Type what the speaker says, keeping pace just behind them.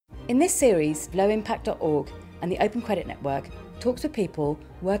In this series, lowimpact.org and the Open Credit Network talks with people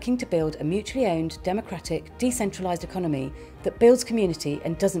working to build a mutually owned, democratic, decentralised economy that builds community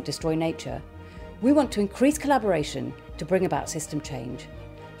and doesn't destroy nature. We want to increase collaboration to bring about system change.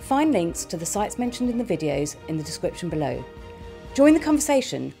 Find links to the sites mentioned in the videos in the description below. Join the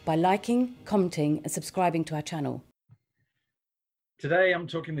conversation by liking, commenting and subscribing to our channel. Today I'm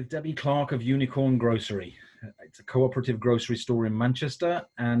talking with Debbie Clarke of Unicorn Grocery. It's a cooperative grocery store in Manchester,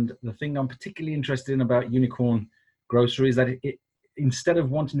 and the thing I'm particularly interested in about Unicorn Grocery is that it instead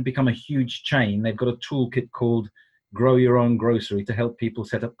of wanting to become a huge chain, they've got a toolkit called Grow Your Own Grocery to help people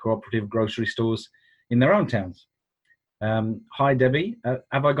set up cooperative grocery stores in their own towns. Hi Debbie,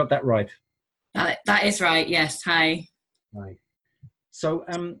 have I got that right? That is right, yes. Hi. Hi. So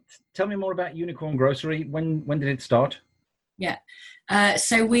tell me more about Unicorn Grocery. When did it start? Yeah,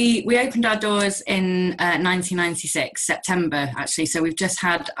 so we opened our doors in 1996, September actually. So we've just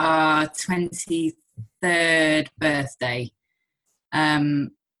had our 23rd birthday,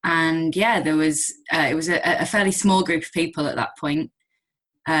 and yeah, there was it was a fairly small group of people at that point.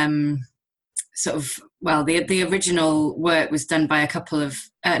 The original work was done by a couple of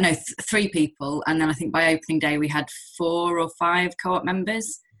three people, and then I think by opening day we had 4 or 5 co-op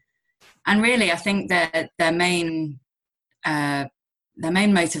members. And really, I think their main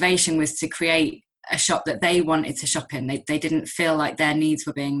motivation was to create a shop that they wanted to shop in. They didn't feel like their needs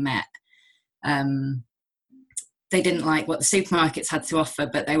were being met. They didn't like what the supermarkets had to offer,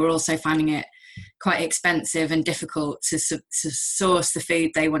 but they were also finding it quite expensive and difficult to source the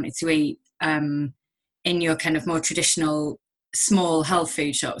food they wanted to eat in your kind of more traditional small health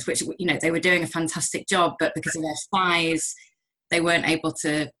food shops, which, you know, they were doing a fantastic job, but because of their size, they weren't able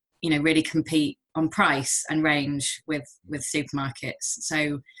to, you know, really compete on price and range with supermarkets.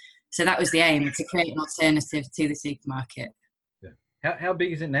 So that was the aim, to create an alternative to the supermarket. Yeah. How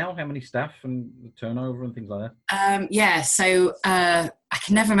big is it now? How many staff and the turnover and things like that? So I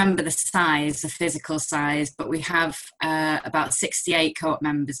can never remember the size, the physical size, but we have about 68 co-op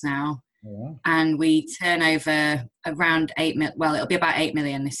members now. Oh, wow. And we turn over around 8 million. Well, it'll be about 8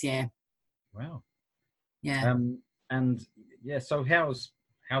 million this year. Wow. Yeah. So how's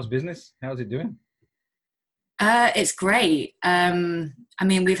business? How's it doing? It's great. I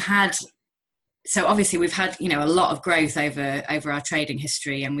mean, we've had, you know, a lot of growth over our trading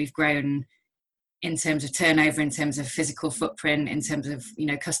history, and we've grown in terms of turnover, in terms of physical footprint, in terms of, you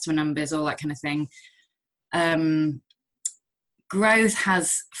know, customer numbers, all that kind of thing. Growth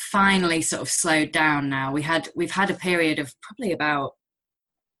has finally sort of slowed down now. We've had a period of probably about,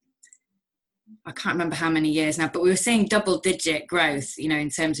 I can't remember how many years now, but we were seeing double-digit growth, you know, in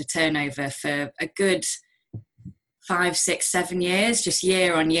terms of turnover for a good 5, 6, 7 years, just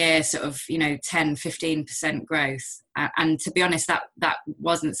year on year, sort of, you know, 10, 15% growth. And to be honest, that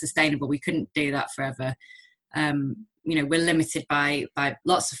wasn't sustainable. We couldn't do that forever. You know, we're limited by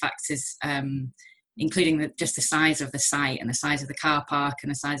lots of factors, including just the size of the site and the size of the car park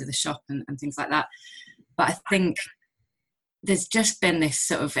and the size of the shop and things like that. But I think there's just been this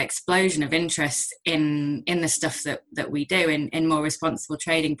sort of explosion of interest in the stuff that we do, in more responsible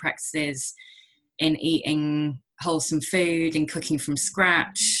trading practices, in eating wholesome food, in cooking from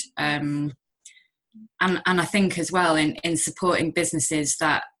scratch, and I think as well in supporting businesses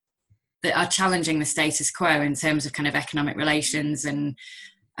that are challenging the status quo in terms of kind of economic relations and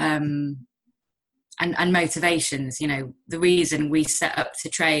motivations. You know, the reason we set up to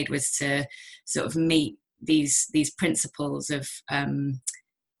trade was to sort of meet these principles of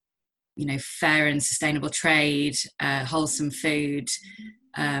you know, fair and sustainable trade, wholesome food,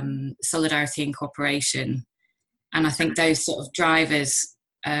 solidarity and cooperation. And I think those sort of drivers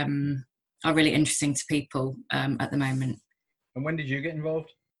are really interesting to people at the moment. And when did you get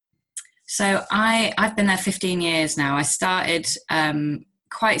involved? So I've been there 15 years now. I started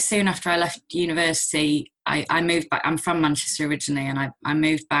quite soon after I left university. I moved back. I'm from Manchester originally, and I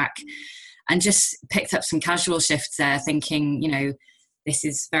moved back and just picked up some casual shifts there, thinking, you know, this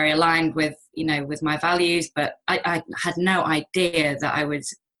is very aligned with, you know, with my values. But I had no idea that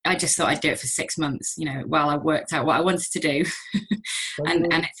I just thought I'd do it for 6 months, you know, while I worked out what I wanted to do. and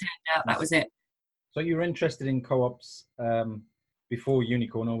it turned out that was it. So you were interested in co-ops before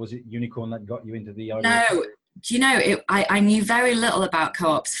Unicorn, or was it Unicorn that got you into the idea? No, do you know, I knew very little about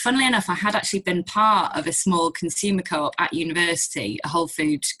co-ops. Funnily enough, I had actually been part of a small consumer co-op at university, a whole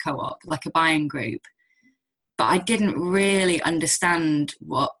food co-op, like a buying group. But I didn't really understand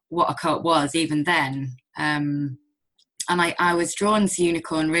what a co-op was even then. And I was drawn to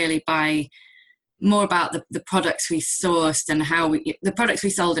Unicorn really by more about the products we sourced and the products we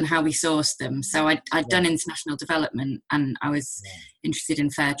sold and how we sourced them. So I'd done international development, and I was interested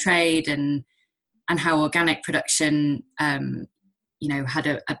in fair trade and how organic production, had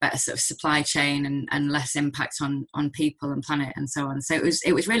a better sort of supply chain and less impact on people and planet and so on. So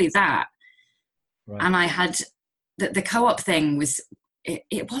it was really that. Right. And I had the co-op thing was, it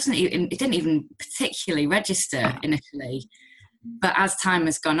didn't even particularly register initially. But as time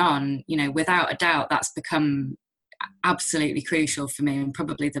has gone on, without a doubt, that's become absolutely crucial for me, and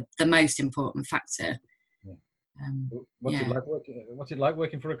probably the most important factor. Yeah. What's it like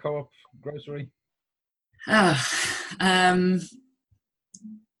working for a co-op grocery?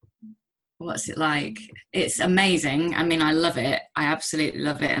 What's it like? It's amazing. I mean, I love it. I absolutely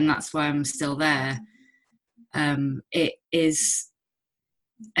love it, and that's why I'm still there. It is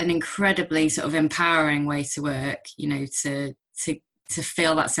an incredibly sort of empowering way to work. To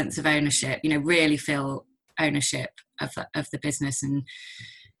feel that sense of ownership, really feel ownership of the business. And,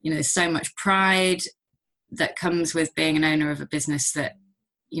 there's so much pride that comes with being an owner of a business that,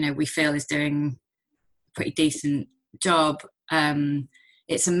 we feel is doing a pretty decent job.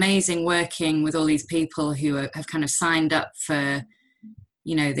 It's amazing working with all these people who have kind of signed up for,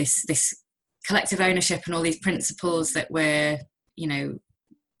 this collective ownership and all these principles that we're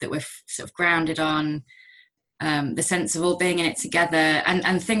sort of grounded on. The sense of all being in it together,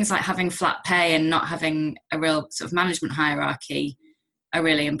 and things like having flat pay and not having a real sort of management hierarchy are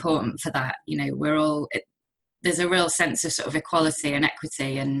really important for that. There's a real sense of sort of equality and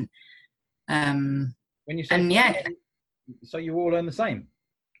equity, and when you say so you all earn the same?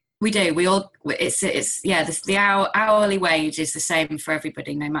 We do. We all. The hourly wage is the same for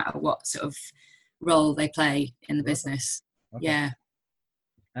everybody, no matter what sort of role they play in the business. Okay. Yeah.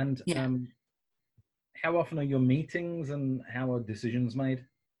 And how often are your meetings, and how are decisions made?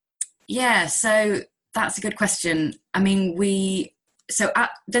 Yeah, so that's a good question. I mean,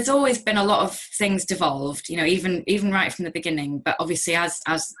 there's always been a lot of things devolved, even right from the beginning. But obviously, as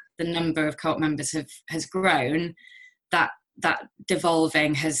the number of co-op members has grown, that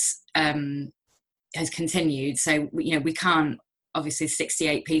devolving has continued. So we can't, obviously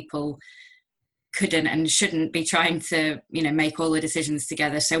 68 people couldn't and shouldn't be trying to make all the decisions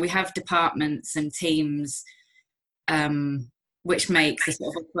together. So we have departments and teams which make the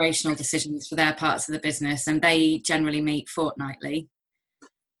sort of operational decisions for their parts of the business, and they generally meet fortnightly.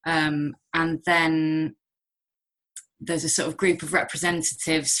 And then there's a sort of group of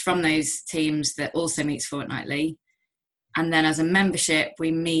representatives from those teams that also meets fortnightly. And then as a membership,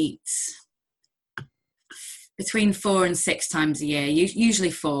 we meet between 4 and 6 times a year,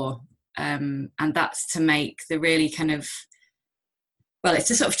 usually 4. And that's to make the really kind of, it's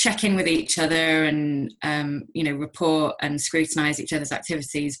to sort of check in with each other and, report and scrutinise each other's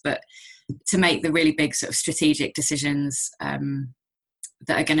activities, but to make the really big sort of strategic decisions that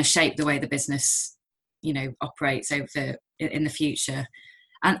are going to shape the way the business, operates in the future.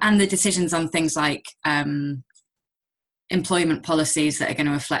 And the decisions on things like employment policies that are going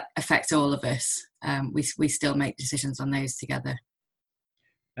to affect all of us. We still make decisions on those together.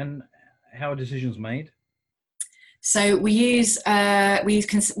 And how are decisions made? So we use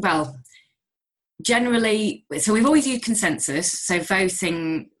generally, so we've always used consensus. So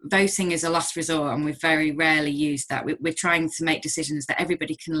voting is a last resort, and we've very rarely used that. We're trying to make decisions that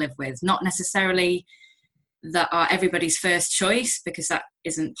everybody can live with, not necessarily that are everybody's first choice, because that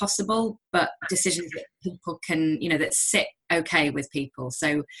isn't possible, but decisions that people can, that sit okay with people.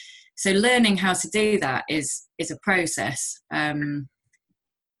 So learning how to do that is a process.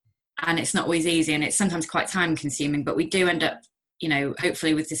 And it's not always easy, and it's sometimes quite time consuming, but we do end up,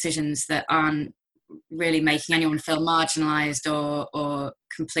 hopefully with decisions that aren't really making anyone feel marginalized or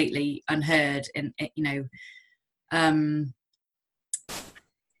completely unheard.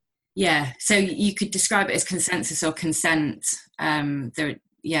 So you could describe it as consensus or consent.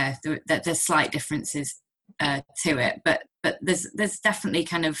 There's slight differences to it, but there's definitely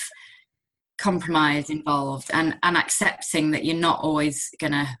kind of compromise involved, and accepting that you're not always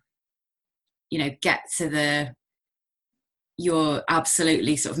gonna get to your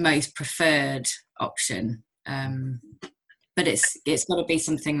absolutely sort of most preferred option. But it's got to be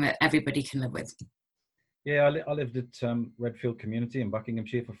something that everybody can live with. Yeah, I lived at Redfield Community in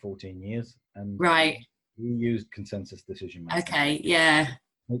Buckinghamshire for 14 years. And right. We used consensus decision making. Okay, yeah.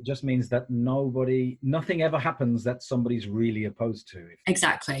 It just means that nothing ever happens that somebody's really opposed to.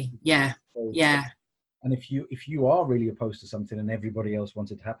 Exactly, yeah, yeah. And if you are really opposed to something and everybody else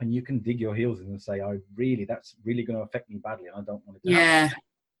wants it to happen, you can dig your heels in and say, that's really going to affect me badly, and I don't want it to happen.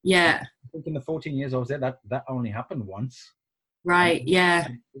 Yeah. I think in the 14 years I was there, that only happened once. Right. Yeah.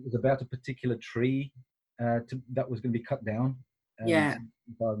 It was about a particular tree that was going to be cut down. Yeah.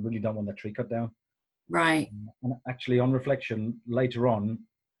 So I really don't want that tree cut down. Right. And actually, on reflection, later on,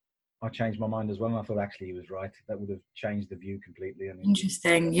 I changed my mind as well, and I thought actually he was right. That would have changed the view completely.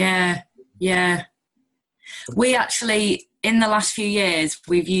 Interesting. Yeah. Yeah. We actually, in the last few years,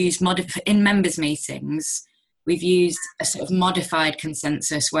 we've used in members' meetings, we've used a sort of modified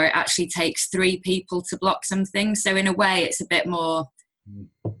consensus where it actually takes 3 people to block something. So in a way, it's a bit more.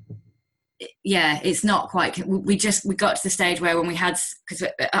 Yeah, it's not quite. We got to the stage where when we had, because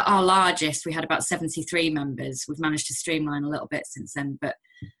at our largest we had about 73 members. We've managed to streamline a little bit since then, but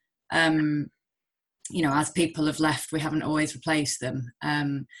as people have left, we haven't always replaced them.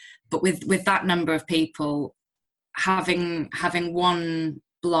 But with that number of people, having one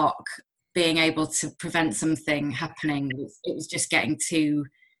block being able to prevent something happening, it was just getting too.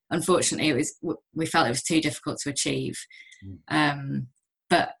 Unfortunately, we felt it was too difficult to achieve.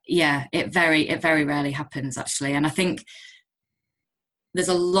 But yeah, it very rarely happens actually, and I think there's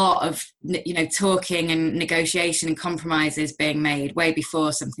a lot of talking and negotiation and compromises being made way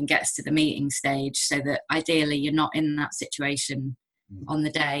before something gets to the meeting stage, so that ideally you're not in that situation on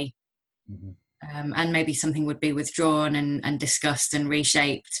the day, and maybe something would be withdrawn and discussed and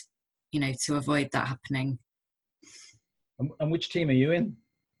reshaped, to avoid that happening. And which team are you in?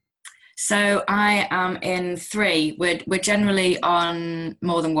 So I am in 3. We're generally on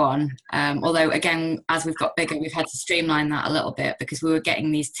more than 1. Although again, as we've got bigger, we've had to streamline that a little bit, because we were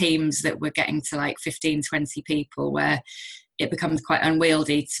getting these teams that were getting to like 15, 20 people, where it becomes quite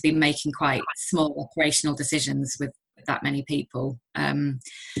unwieldy to be making quite small operational decisions with that many people.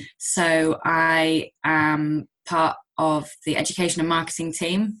 So I am part of the education and marketing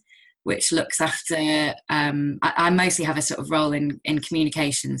team, which looks after, I mostly have a sort of role in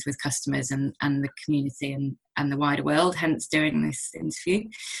communications with customers and the community and the wider world, hence doing this interview.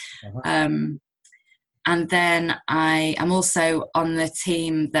 And then I am also on the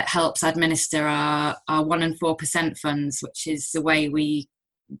team that helps administer our 1% and 4% funds, which is the way we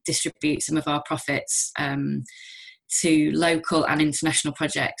distribute some of our profits to local and international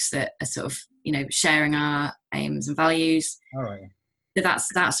projects that are sort of, sharing our aims and values. All right. So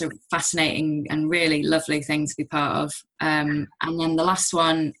that's a fascinating and really lovely thing to be part of. And then the last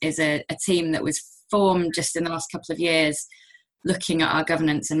one is a team that was formed just in the last couple of years, looking at our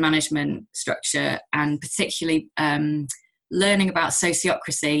governance and management structure, and particularly learning about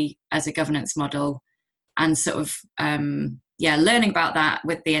sociocracy as a governance model, and sort of learning about that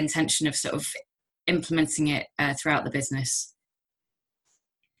with the intention of sort of implementing it throughout the business.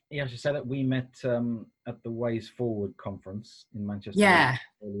 Yeah, I should say that we met at the Ways Forward conference in Manchester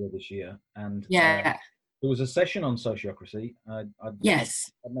earlier this year, and there was a session on sociocracy.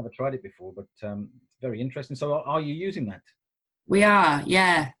 Yes, I've never tried it before, but it's very interesting. So, are you using that? We are,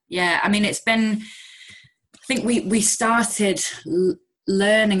 yeah. I mean, it's been. I think we started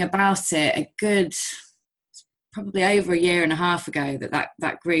learning about it probably over 1.5 years ago.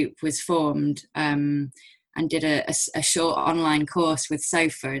 That group was formed. And did a short online course with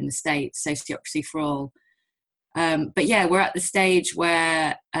SOFA in the States, Sociocracy for All. But yeah, we're at the stage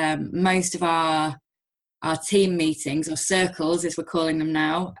where most of our team meetings, or circles as we're calling them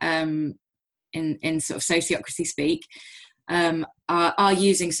now, in sort of sociocracy speak, are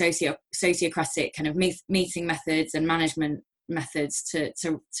using sociocratic kind of meeting methods and management methods to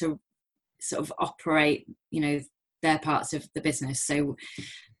sort of operate, their parts of the business. So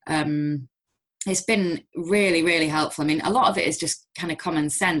it's been really, really helpful. I mean, a lot of it is just kind of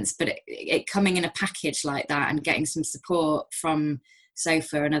common sense, but it coming in a package like that and getting some support from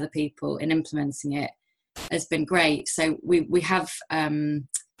SOFA and other people in implementing it has been great. So we have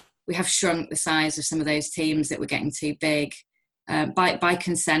shrunk the size of some of those teams that were getting too big by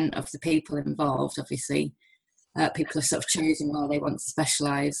consent of the people involved. Obviously, people have sort of chosen where they want to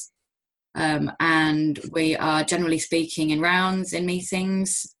specialise. And we are generally speaking in rounds in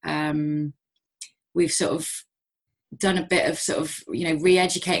meetings. We've sort of done a bit of sort of,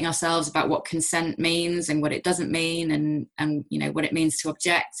 re-educating ourselves about what consent means and what it doesn't mean, and what it means to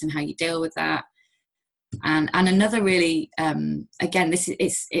object and how you deal with that. And another really, again,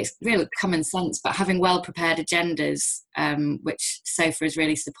 it's real common sense, but having well-prepared agendas, which SOFA has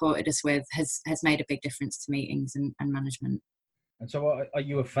really supported us with, has made a big difference to meetings and management. And so are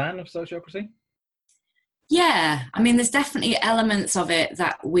you a fan of sociocracy? Yeah, I mean, there's definitely elements of it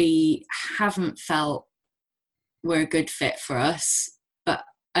that we haven't felt were a good fit for us, but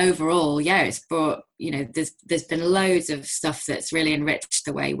overall, yeah, it's brought, there's been loads of stuff that's really enriched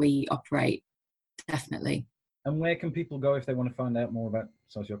the way we operate, definitely. And where can people go if they want to find out more about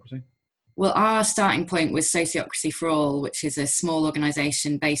sociocracy? Well, our starting point was Sociocracy for All, which is a small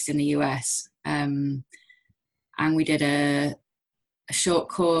organisation based in the US. And we did a short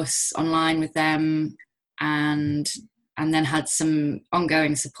course online with them, and then had some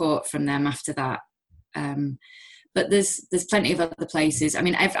ongoing support from them after that. But there's plenty of other places. I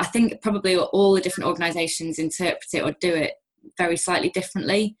mean, I think probably all the different organisations interpret it or do it very slightly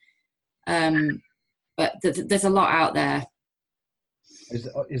differently. But there's a lot out there.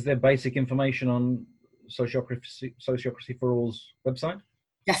 Is there basic information on Sociocracy for All's website?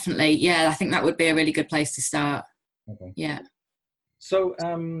 Definitely, yeah. I think that would be a really good place to start. Okay. Yeah. So,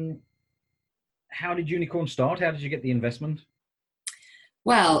 how did Unicorn start? How did you get the investment?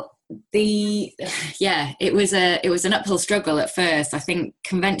 Well, it was an uphill struggle at first. I think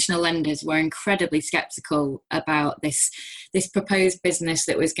conventional lenders were incredibly sceptical about this proposed business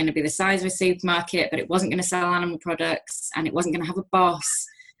that was going to be the size of a supermarket, but it wasn't going to sell animal products, and it wasn't going to have a boss,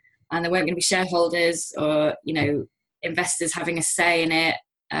 and there weren't going to be shareholders or, you know, investors having a say in it.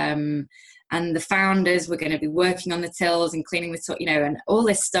 And the founders were going to be working on the tills and cleaning the, you know, and all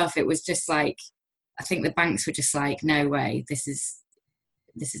this stuff. It was just like, I think the banks were just like, no way, this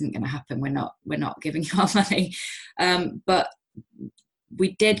isn't going to happen. We're not giving you our money. But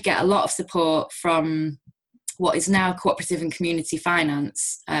we did get a lot of support from what is now cooperative and community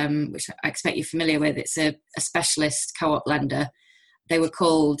finance, which I expect you're familiar with. It's a specialist co-op lender. They were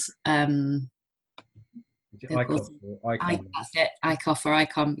called ICOM or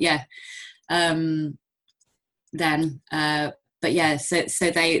ICOM, yeah. But yeah,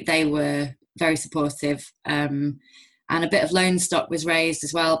 so they were very supportive, and a bit of loan stock was raised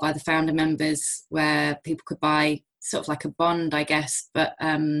as well by the founder members, where people could buy sort of like a bond, I guess, but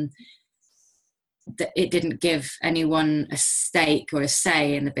it didn't give anyone a stake or a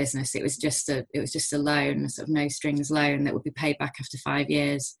say in the business. It was just a loan, a sort of no strings loan that would be paid back after 5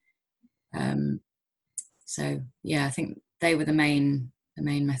 years. So yeah, I think they were the main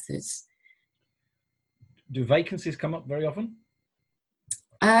methods. Do vacancies come up very often?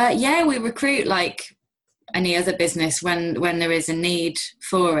 Yeah, we recruit like any other business when there is a need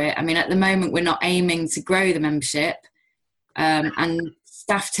for it. I mean, at the moment, we're not aiming to grow the membership, and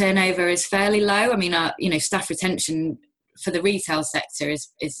staff turnover is fairly low. I mean, our staff retention for the retail sector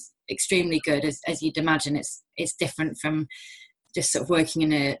is extremely good, as you'd imagine. It's different from just sort of working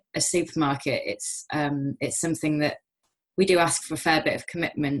in a supermarket. It's something that we do ask for a fair bit of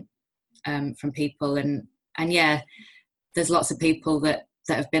commitment from people, and yeah, there's lots of people that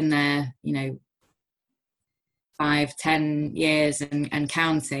have been there, 5-10 years and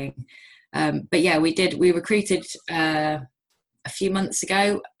counting. But yeah, we recruited a few months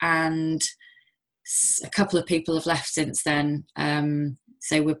ago, and a couple of people have left since then.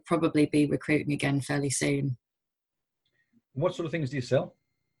 So we'll probably be recruiting again fairly soon. What sort of things do you sell?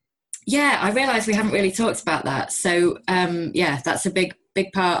 Yeah, I realise we haven't really talked about that. So yeah, that's a big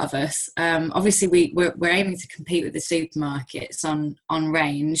part of us. Obviously, we're aiming to compete with the supermarkets on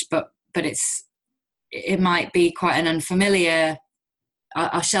range, but it might be quite an unfamiliar.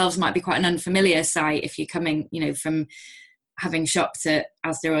 Our shelves might be quite an unfamiliar sight if you're coming, from having shopped at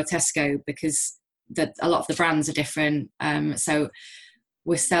Asda or Tesco, because a lot of the brands are different. So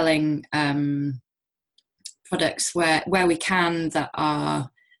we're selling products where we can that are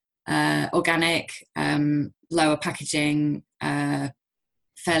organic, lower packaging,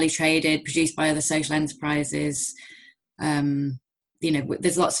 fairly traded, produced by other social enterprises.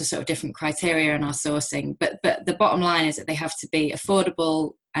 There's lots of sort of different criteria in our sourcing, but the bottom line is that they have to be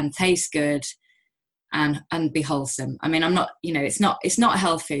affordable and taste good and be wholesome. I mean, I'm not, it's not a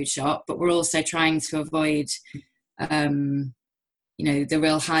health food shop, but we're also trying to avoid, the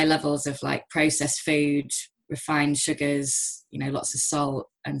real high levels of like processed food, refined sugars, lots of salt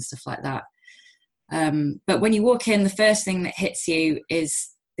and stuff like that. But when you walk in, the first thing that hits you is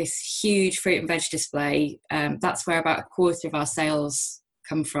this huge fruit and veg display. That's where about a quarter of our sales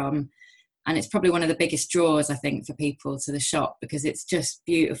come from. And it's probably one of the biggest draws, I think, for people to the shop, because it's just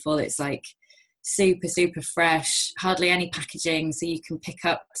beautiful. It's like super, super fresh, hardly any packaging. So you can pick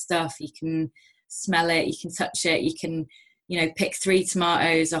up stuff, you can smell it, you can touch it, you can, pick 3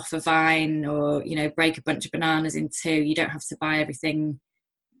 tomatoes off a vine, or, break a bunch of bananas in 2. You don't have to buy everything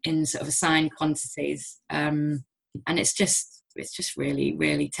in sort of assigned quantities. And it's just really,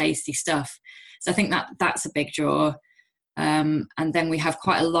 really tasty stuff. So I think that's a big draw. And then we have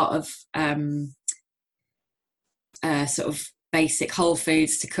quite a lot of sort of basic whole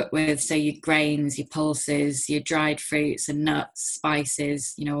foods to cook with. So your grains, your pulses, your dried fruits and nuts,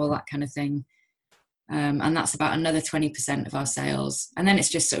 spices, all that kind of thing. And that's about another 20% of our sales. And then it's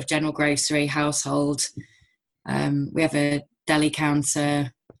just sort of general grocery, household. We have a deli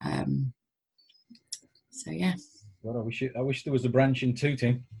counter. So yeah. God, I wish there was a branch in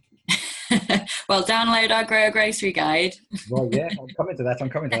Tooting. Well, download our Grow a Grocery guide. Well, yeah, I'm coming to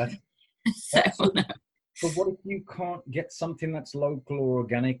that. So, But what if you can't get something that's local or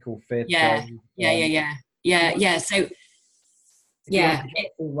organic or fair yeah, trade? yeah. So yeah,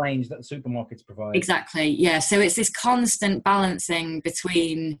 full range that the supermarkets provide. Exactly. Yeah. So it's this constant balancing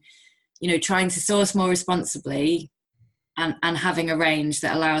between, trying to source more responsibly and having a range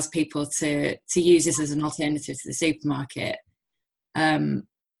that allows people to use this as an alternative to the supermarket.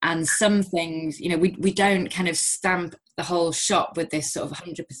 And some things, we don't kind of stamp the whole shop with this sort of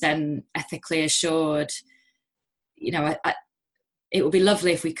 100% ethically assured, it would be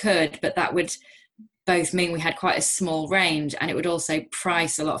lovely if we could, but that would both mean we had quite a small range, and it would also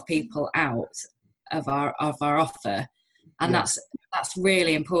price a lot of people out of our offer. And that's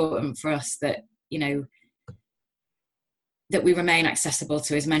really important for us, that, that we remain accessible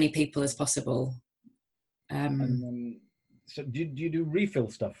to as many people as possible. So do you do refill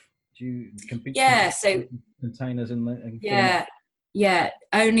stuff? Do you compete? Yeah, so containers and yeah,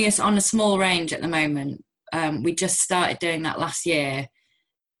 only on a small range at the moment. We just started doing that last year,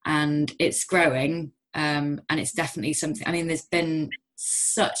 and it's growing, and it's definitely something. I mean, there's been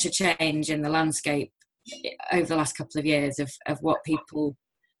such a change in the landscape over the last couple of years of what people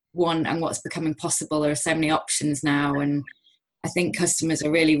want and what's becoming possible. There are so many options now, and I think customers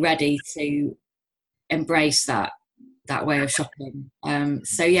are really ready to embrace that way of shopping.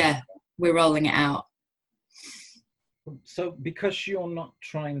 So yeah, we're rolling it out. So because you're not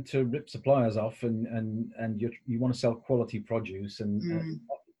trying to rip suppliers off, and you want to sell quality produce,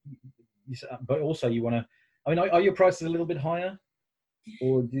 but also you want to, I mean, are your prices a little bit higher?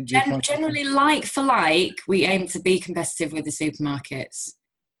 Or generally, like for like, we aim to be competitive with the supermarkets.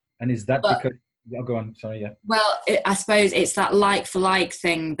 And is that because... Oh, go on. Sorry, yeah. Well, I suppose it's that like for like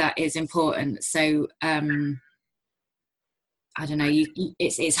thing that is important. So I don't know.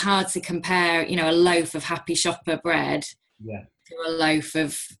 It's hard to compare, a loaf of Happy Shopper bread to a loaf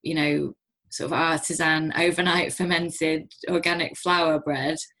of, sort of artisan, overnight fermented organic flour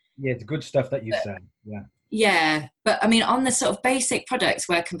bread. Yeah, it's good stuff that you say. Yeah. Yeah, but I mean, on the sort of basic products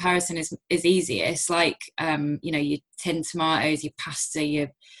where comparison is easiest, like your tinned tomatoes, your pasta,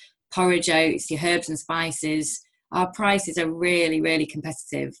 your porridge oats, your herbs and spices, our prices are really, really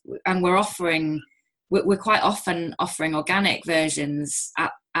competitive, and we're quite often offering organic versions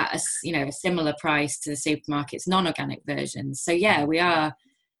at a similar price to the supermarket's non-organic versions. So yeah, we are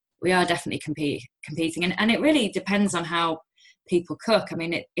definitely competing, and it really depends on how people cook. I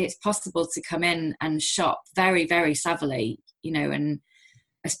mean, it's possible to come in and shop very, very savvily, and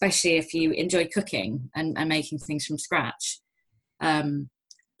especially if you enjoy cooking and making things from scratch.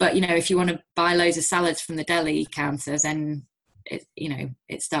 But if you want to buy loads of salads from the deli counter, then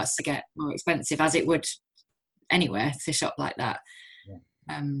it starts to get more expensive, as it would anywhere to shop like that.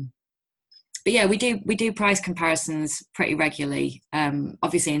 Yeah. But yeah, we do price comparisons pretty regularly.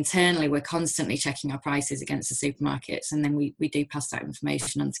 Obviously, internally, we're constantly checking our prices against the supermarkets, and then we do pass that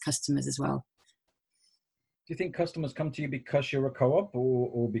information on to customers as well. Do you think customers come to you because you're a co-op,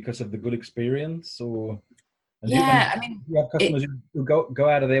 or because of the good experience, or? Do you have customers who go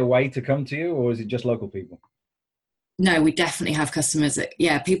out of their way to come to you, or is it just local people? No, we definitely have customers that,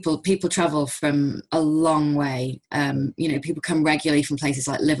 people travel from a long way. People come regularly from places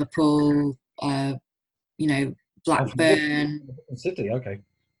like Liverpool, Blackburn. City, okay.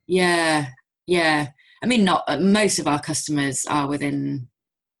 Yeah. I mean, most of our customers are within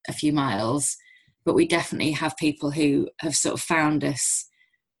a few miles, but we definitely have people who have sort of found us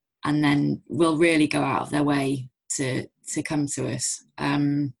and then will really go out of their way to come to us.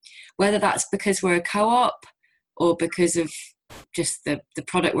 Whether that's because we're a co-op or because of just the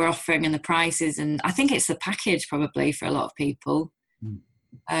product we're offering and the prices. And I think it's the package probably for a lot of people.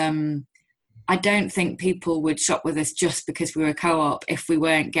 I don't think people would shop with us just because we were a co-op if we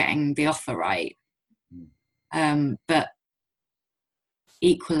weren't getting the offer right. But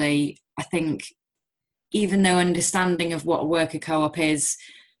equally, I think even though understanding of what a worker co-op is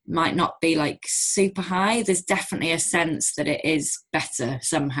might not be like super high, there's definitely a sense that it is better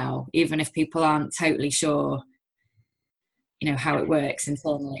somehow, even if people aren't totally sure, how it works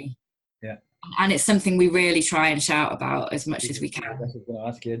internally. Yeah. And it's something we really try and shout about as much as we can. I was going to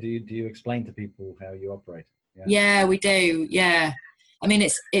ask you, do you explain to people how you operate? Yeah, we do. Yeah. I mean,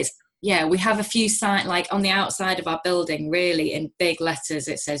 it's we have a few signs, like on the outside of our building, really in big letters,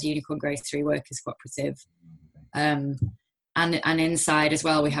 it says Unicorn Grocery Workers Cooperative. And inside as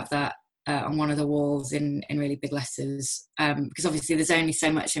well, we have that on one of the walls in really big letters, because obviously there's only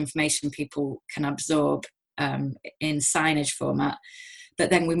so much information people can absorb in signage format. But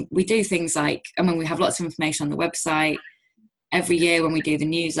then we do things like, I mean, we have lots of information on the website. Every year when we do the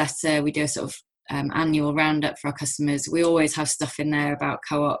newsletter, we do a sort of annual roundup for our customers. We always have stuff in there about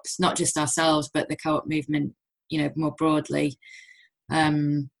co-ops, not just ourselves, but the co-op movement, more broadly.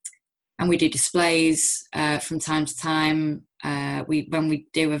 And we do displays from time to time. When we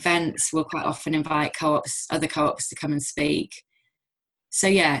do events, we'll quite often invite other co-ops to come and speak. So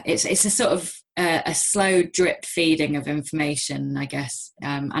yeah, it's a sort of a slow drip feeding of information, I guess.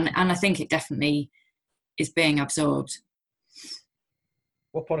 And I think it definitely is being absorbed.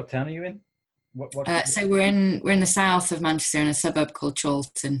 What part of town are you in? So we're in the south of Manchester, in a suburb called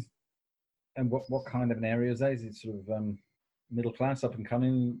Chorlton. And what kind of an area is that? Is it sort of middle class, up and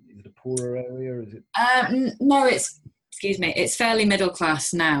coming? Is it a poorer area? Is it? No, it's fairly middle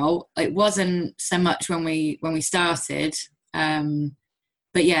class now. It wasn't so much when we started,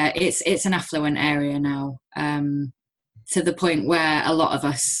 but yeah, it's an affluent area now, to the point where a lot of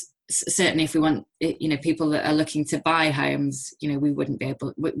us, certainly if we want, people that are looking to buy homes, we wouldn't be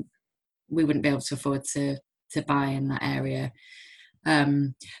able to afford to buy in that area.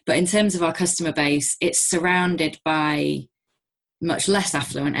 But in terms of our customer base, it's surrounded by much less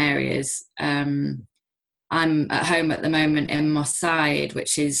affluent areas. I'm at home at the moment in Moss Side,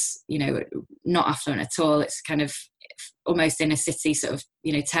 which is, not affluent at all. It's kind of almost in a city, sort of,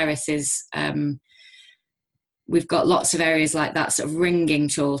 terraces. We've got lots of areas like that sort of ringing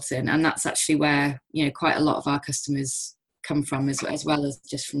Chorlton, and that's actually where, quite a lot of our customers come from, as well as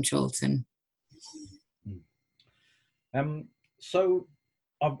just from Chorlton. So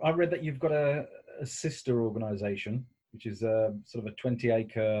I read that you've got a sister organisation, which is sort of a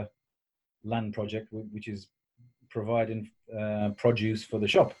 20-acre land project, which is providing produce for the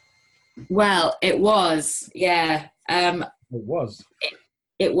shop. Well, it was, yeah. It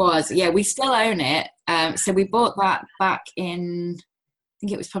was, yeah. We still own it. So we bought that back in, I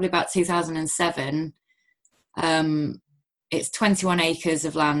think it was probably about 2007. It's 21 acres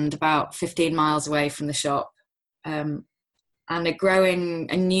of land, about 15 miles away from the shop. And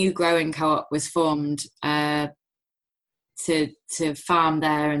a new growing co-op was formed to farm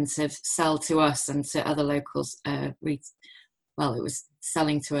there and to sell to us and to other locals. Well, it was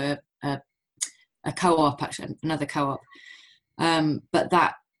selling to a co-op, actually, another co-op. But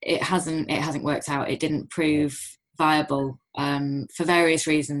that it hasn't worked out. It didn't prove viable for various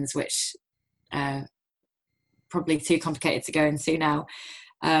reasons, which probably too complicated to go into now.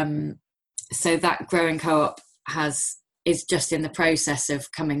 So that growing co-op is just in the process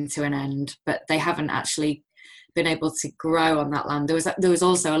of coming to an end, but they haven't actually been able to grow on that land. There was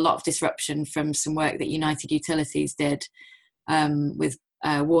also a lot of disruption from some work that United Utilities did with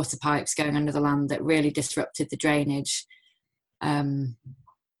water pipes going under the land that really disrupted the drainage.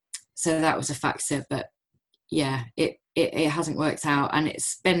 So that was a factor, but yeah, it hasn't worked out, and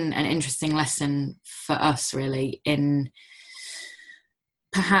it's been an interesting lesson for us, really, in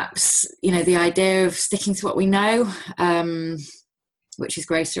perhaps, the idea of sticking to what we know, which is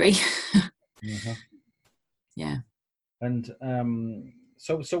grocery. Mm-hmm. Yeah. And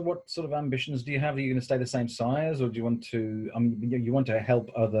so what sort of ambitions do you have? Are you going to stay the same size, or do you want to? You want to help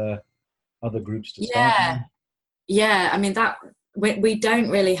other groups to start? Yeah. I mean, that we don't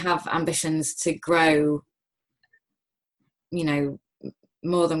really have ambitions to grow,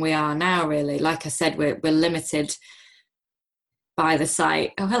 more than we are now. Really, like I said, we're limited by the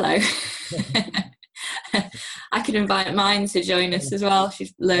site. Oh, hello. I could invite mine to join us as well.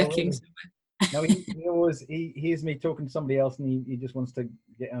 She's lurking somewhere. No, he hears me talking to somebody else, and he just wants to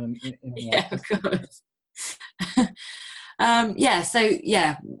get on. Yeah, of course. So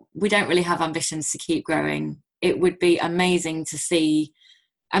we don't really have ambitions to keep growing. It would be amazing to see.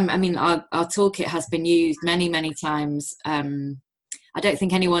 I mean, our toolkit has been used many, many times. I don't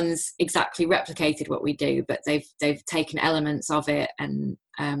think anyone's exactly replicated what we do, but they've taken elements of it. And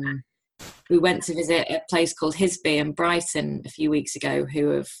we went to visit a place called Hisby in Brighton a few weeks ago, who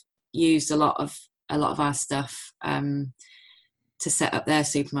have used a lot of our stuff to set up their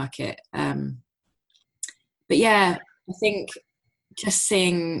supermarket. But yeah, I think just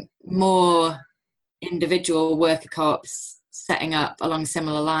seeing more individual worker co-ops setting up along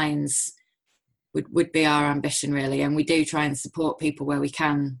similar lines would be our ambition, really. And we do try and support people where we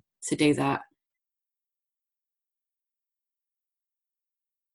can to do that.